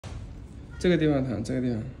这个地方疼，这个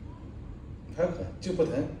地方。还可就不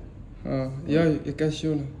疼。啊，也该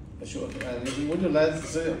修了。修，我就来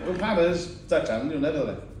是，我怕他再长就来这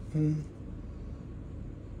了。嗯。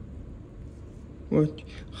我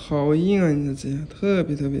好硬啊！你的指甲特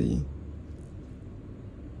别硬。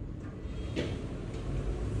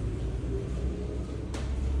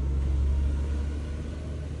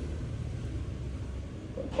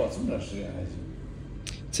泡这么长时间还行。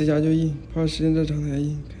指甲就硬，泡时间再长它还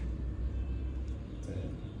硬。对。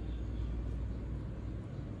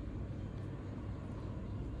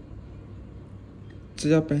指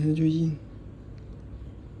甲本身就硬。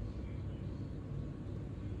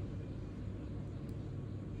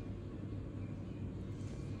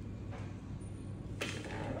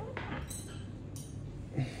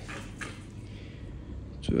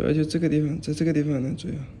主要就这个地方，在这个地方呢，主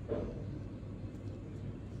要。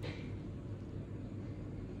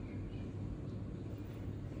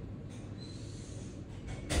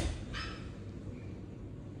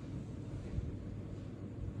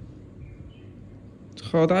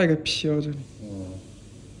好大一个皮哦，这里。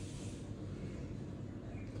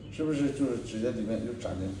是不是就是指甲里面有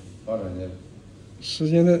长的发长的？时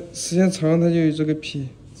间长，它就有这个皮。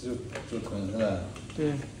就疼是吧？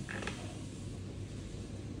对。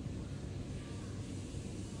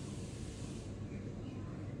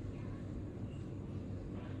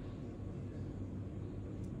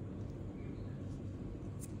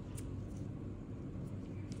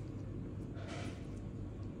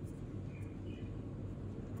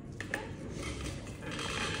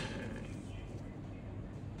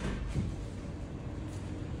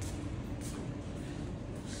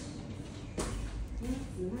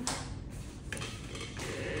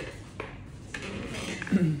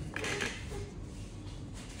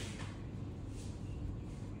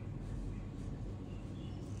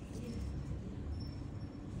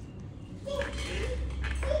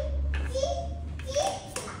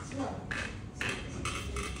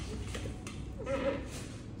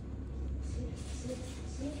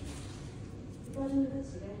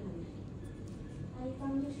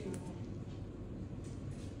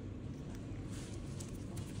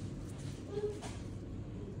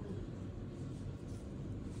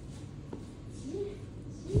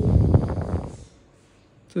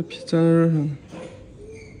这皮粘在肉上呢。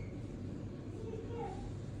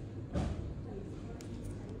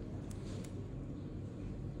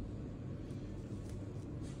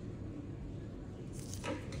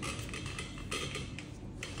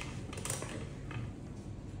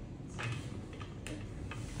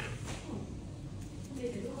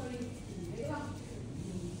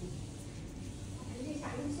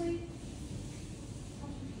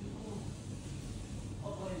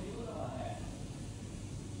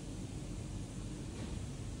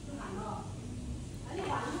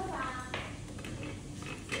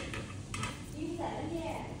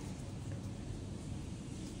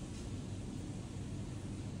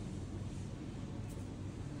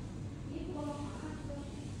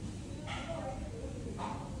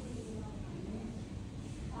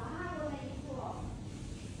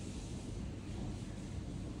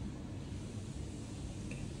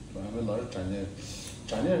老是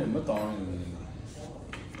长点什么刀呢？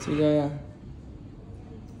指甲呀。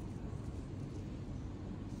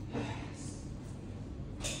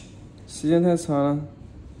时间太长了。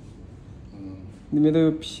里面都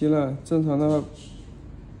有皮了，正常的话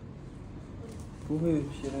不会有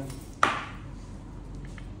皮的。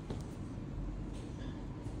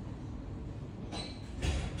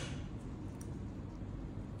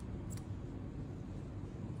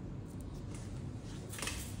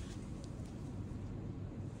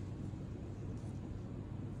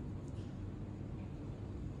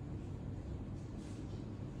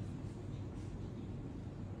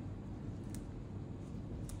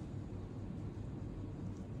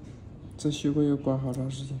这血管又刮好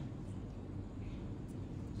长时间。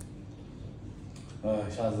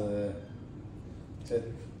下次这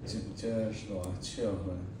是吧？7月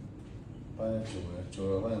份、8月、9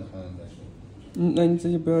月份看再说。那你自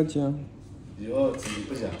己不要讲。以后自己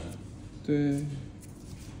不讲了。对。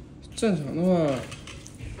正常的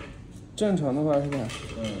话是吧？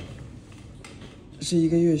是1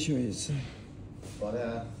个月修一次。多少天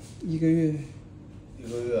？1个月。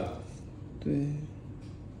1个月啊？对。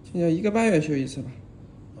现在1个半月修一次吧。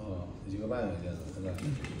1个半月这样子，是吧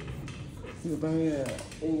？1个半月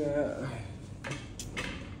应该。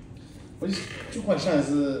我就看上一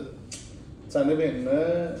次在那边那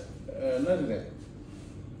个的，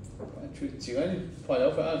去几个人花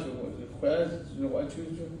药费去，回来我去，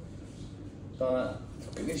当然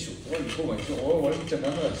给你修，我不管修，我正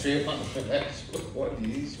常的水放回来修，我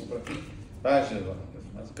你修不了。还是吧，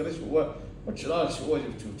跟他学我知道学我就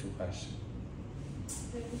还是，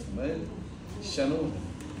他们想弄。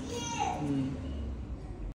嗯。